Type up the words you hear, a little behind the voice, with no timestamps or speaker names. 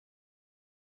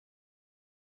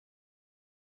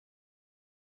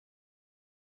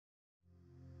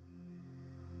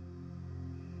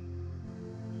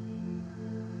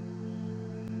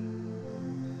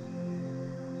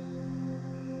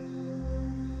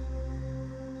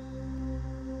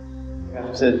We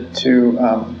have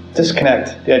to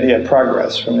disconnect the idea of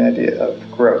progress from the idea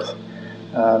of growth,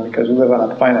 because we live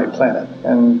on a finite planet,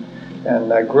 and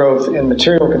growth in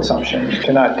material consumption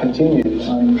cannot continue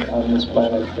on this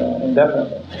planet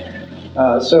indefinitely.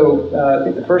 So I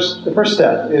think the first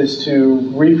step is to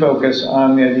refocus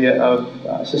on the idea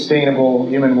of sustainable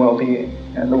human well-being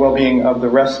and the well-being of the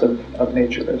rest of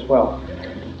nature as well.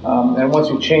 And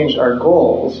once we've changed our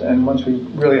goals, and once we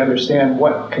really understand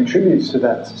what contributes to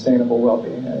that sustainable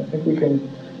well-being, I think we can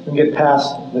get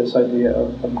past this idea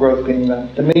of growth being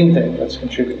the main thing that's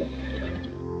contributing.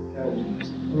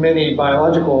 Many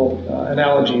biological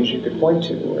analogies you could point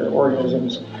to where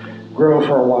organisms grow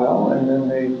for a while, and then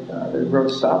their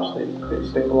growth stops, they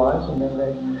stabilize, and then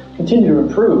they continue to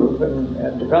improve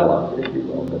and develop, if you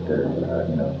will, but their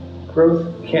growth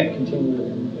can't continue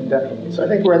indefinitely. So I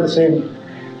think we're at the same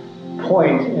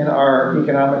point in our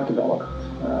economic development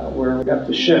where we have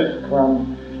to shift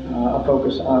from a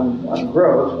focus on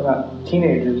growth. We're not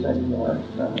teenagers anymore.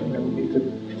 We need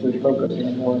to focus on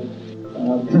a more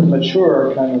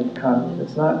mature kind of economy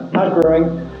that's not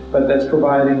growing, but that's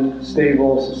providing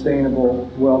stable, sustainable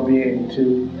well-being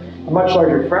to a much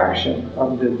larger fraction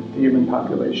of the human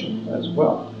population as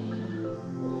well.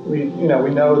 We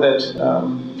know that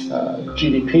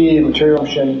GDP and material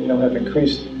consumption have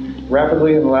increased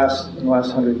rapidly in the last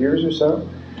 100 years or so,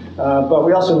 but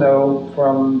we also know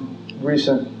from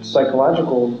recent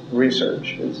psychological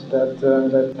research is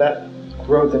that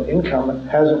growth in income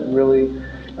hasn't really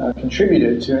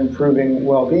contributed to improving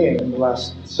well-being in the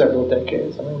last several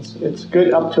decades. I mean, it's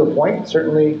good up to a point.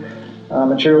 Certainly,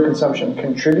 material consumption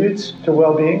contributes to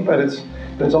well-being, but it's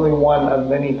only one of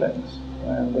many things.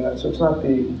 And so it's not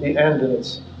the end, and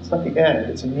it's not the end.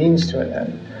 It's a means to an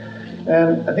end.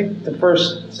 And I think the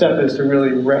first step is to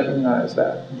really recognize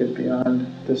that, get beyond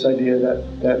this idea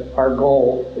that our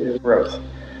goal is growth,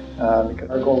 because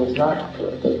our goal is not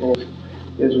growth. Our goal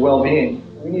is well-being.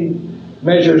 We need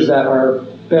measures that are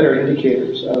better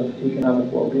indicators of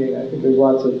economic well-being. I think there's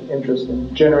lots of interest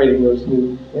in generating those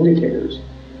new indicators.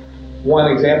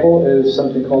 One example is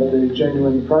something called the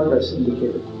genuine progress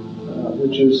indicator,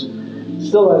 which is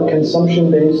still a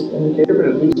consumption-based indicator, but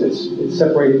at least it's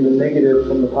separating the negative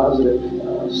from the positive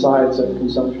sides of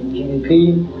consumption.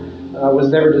 GDP was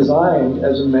never designed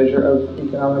as a measure of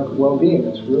economic well-being.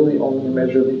 It's really only a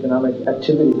measure of economic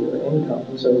activity or income.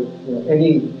 And so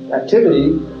any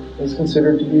activity is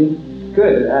considered to be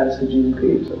good. It adds to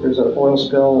GDP. So if there's an oil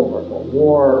spill or a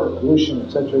war or pollution,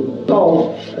 etc., it's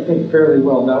all, I think, fairly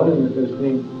well known and is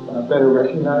being better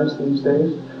recognized these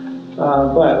days.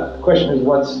 But the question is,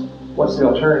 what's the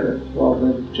alternative? Well,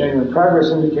 the genuine progress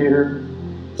indicator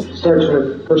starts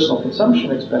with personal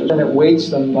consumption expenditure, and it weights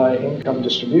them by income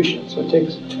distribution. So it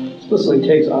explicitly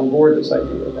takes on board this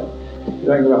idea that if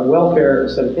you're talking about welfare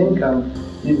instead of income,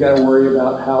 you've got to worry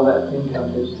about how that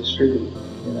income is distributed.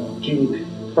 GDP.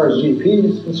 As far as GDP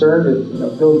is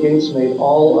concerned, Bill Gates made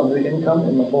all of the income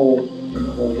in the whole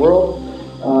world.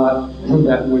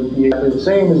 That would be exactly the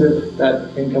same as if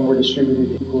that income were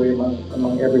distributed equally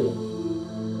among everyone.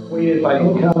 Weighted by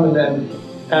income, and then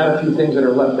add a few things that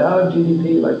are left out of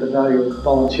GDP, like the value of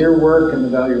volunteer work and the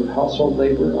value of household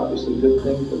labor, obviously good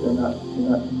things, but they're not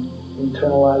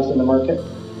internalized in the market.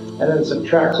 And then it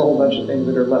subtracts a whole bunch of things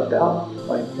that are left out,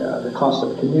 like the cost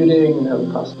of commuting, the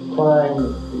cost of crime,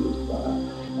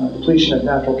 the depletion of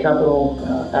natural capital,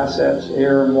 assets,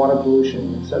 air and water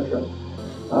pollution, etc.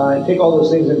 And take all those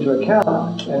things into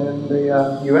account, and in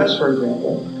the U.S., for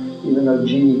example, even though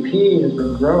GDP has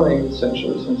been growing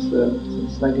essentially since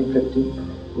 1950,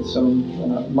 with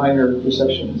some minor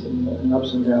recessions and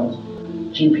ups and downs,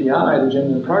 GPI, the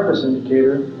genuine progress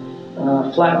indicator,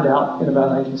 flattened out in about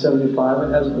 1975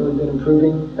 and hasn't really been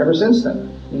improving ever since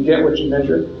then. You get what you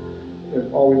measure.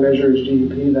 If all we measure is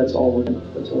GDP, that's all we're going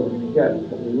to get.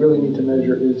 What we really need to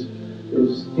measure is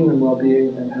human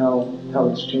well-being and how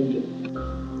it's changing.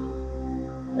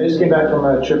 I just came back from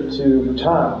a trip to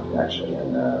Bhutan, actually,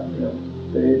 and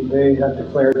they have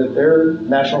declared that their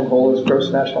national goal is gross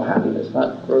national happiness,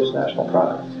 not gross national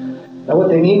product. Now, what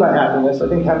they mean by happiness, I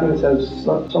think happiness has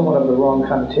somewhat of the wrong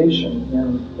connotation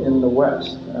in the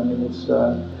West. I mean, it's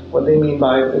what they mean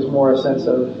by it is more a sense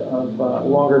of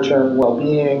longer-term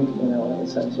well-being, in a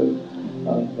sense of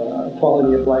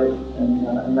quality of life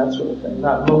and that sort of thing.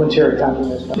 Not momentary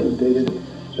happiness, not dated,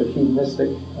 sort of hedonistic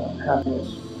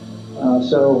happiness.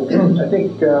 So I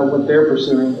think what they're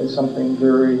pursuing is something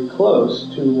very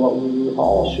close to what we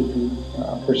all should be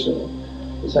pursuing.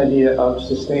 This idea of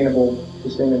sustainable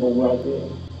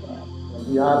well-being.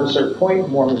 beyond a certain point,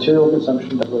 more material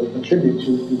consumption doesn't really contribute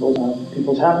to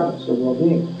people's happiness or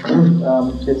well-being.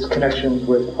 It's connections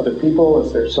with other people,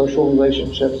 it's their social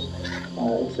relationships,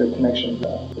 it's their connections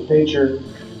with nature.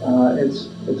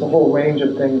 It's a whole range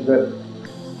of things that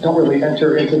don't really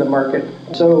enter into the market.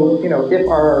 So, if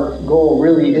our goal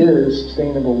really is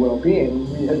sustainable well-being,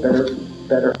 we had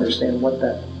better understand what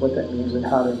that means and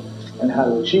how to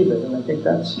achieve it. And I think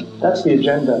that's the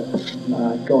agenda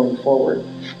going forward.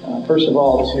 First of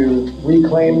all, to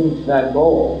reclaim that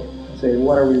goal, say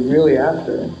what are we really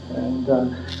after,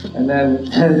 and then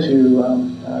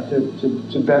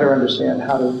to better understand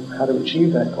how to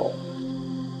achieve that goal.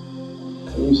 A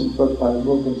recent book by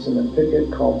Wilkinson and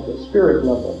Pickett called The Spirit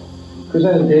Level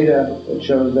presented data that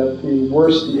shows that the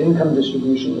worse the income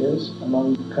distribution is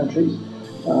among countries,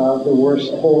 the worse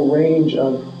a whole range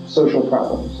of social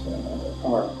problems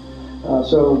are.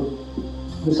 So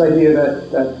this idea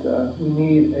that we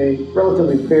need a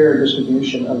relatively fair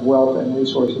distribution of wealth and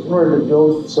resources in order to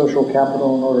build social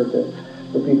capital, in order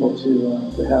for people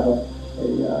to have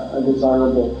a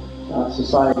desirable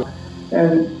society.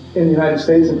 And in the United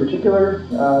States in particular,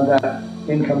 that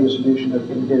income distribution has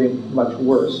been getting much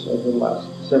worse over the last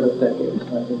several decades.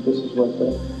 And I think this is what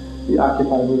the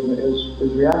Occupy movement is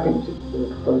reacting to.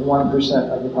 The 1%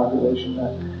 of the population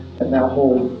that now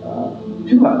hold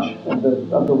too much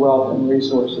of the wealth and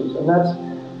resources. And that's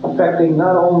affecting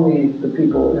not only the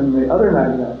people in the other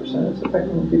 99%, it's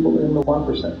affecting the people in the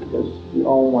 1%, because we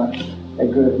all want a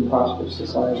good and prosperous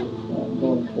society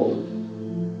going forward.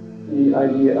 The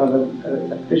idea of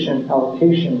an efficient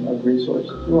allocation of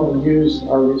resources. We want to use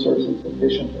our resources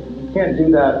efficiently. We can't do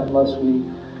that unless we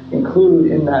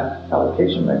include in that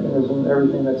allocation mechanism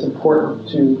everything that's important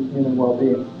to human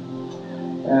well-being.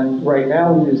 And right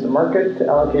now we use the market to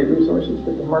allocate resources,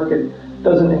 but the market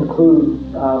doesn't include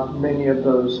many of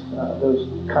those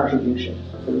contributions.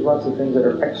 So there's lots of things that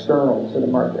are external to the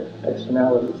market,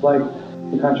 externalities, like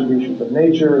the contributions of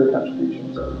nature, the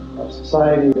contributions of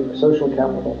society, of social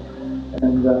capital,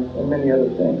 and many other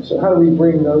things. So how do we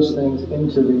bring those things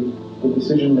into the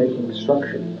decision-making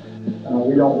structure?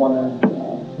 We don't want to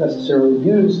necessarily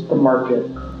use the market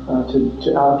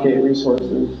to allocate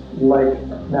resources like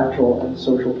natural and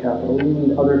social capital. We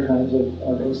need other kinds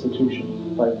of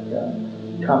institutions, like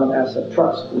common asset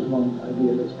trust is one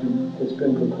idea that's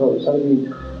been proposed. How do we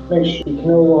make sure we can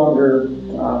no longer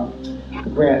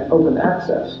grant open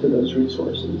access to those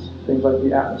resources, things like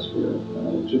the atmosphere,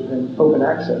 which have been open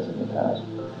access in the past.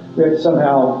 We have to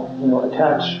somehow,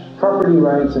 attach property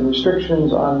rights and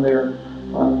restrictions on their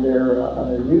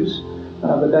use,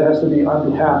 but that has to be on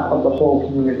behalf of the whole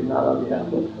community, not on behalf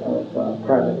of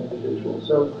private individuals.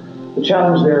 So the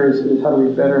challenge there is how do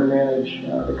we better manage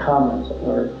the commons,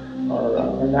 our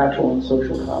natural and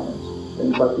social commons,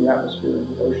 things like the atmosphere and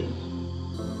the oceans.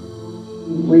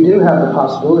 We do have the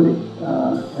possibility,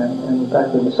 and in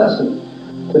fact the necessity,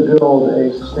 to build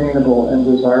a sustainable and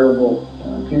desirable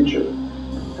future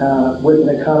with an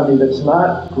economy that's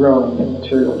not growing in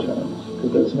material terms,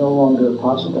 because that's no longer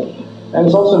possible. And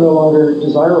it's also no longer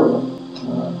desirable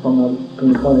from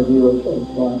the point of view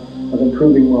of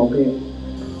improving well-being.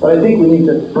 But I think we need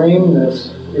to frame this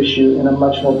issue in a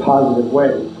much more positive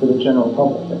way for the general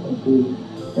public. I think the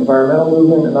environmental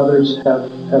movement and others have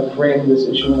framed this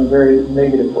issue in a very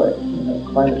negative way.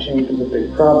 Climate change is a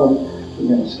big problem. We're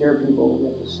going to scare people. We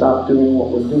have to stop doing what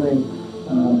we're doing.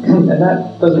 And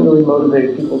that doesn't really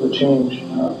motivate people to change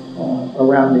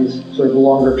around these sort of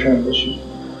longer-term issues.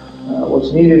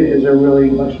 What's needed is a really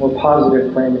much more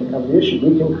positive framing of the issue.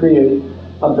 We can create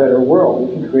a better world.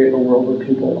 We can create a world where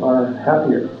people are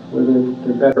happier, where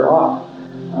they're better off,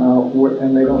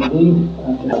 and they don't need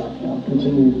to have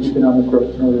continued economic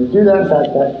growth in order to do that. In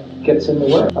fact, that gets in the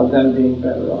way of them being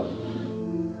better off.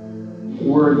 The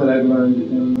word that I've learned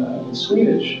in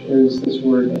Swedish is this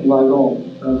word lagom,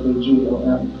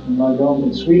 L-A-G-O-M. And lagom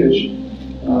in Swedish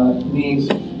means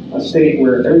a state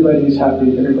where everybody's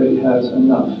happy, everybody has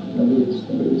enough. Nobody's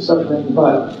suffering,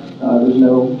 but there's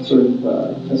no sort of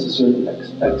necessary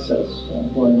excess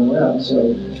going around.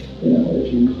 So,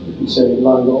 if you say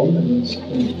lagom, it means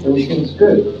everything's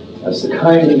good. That's the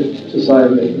kind of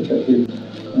society that we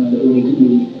need to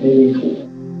be aiming for.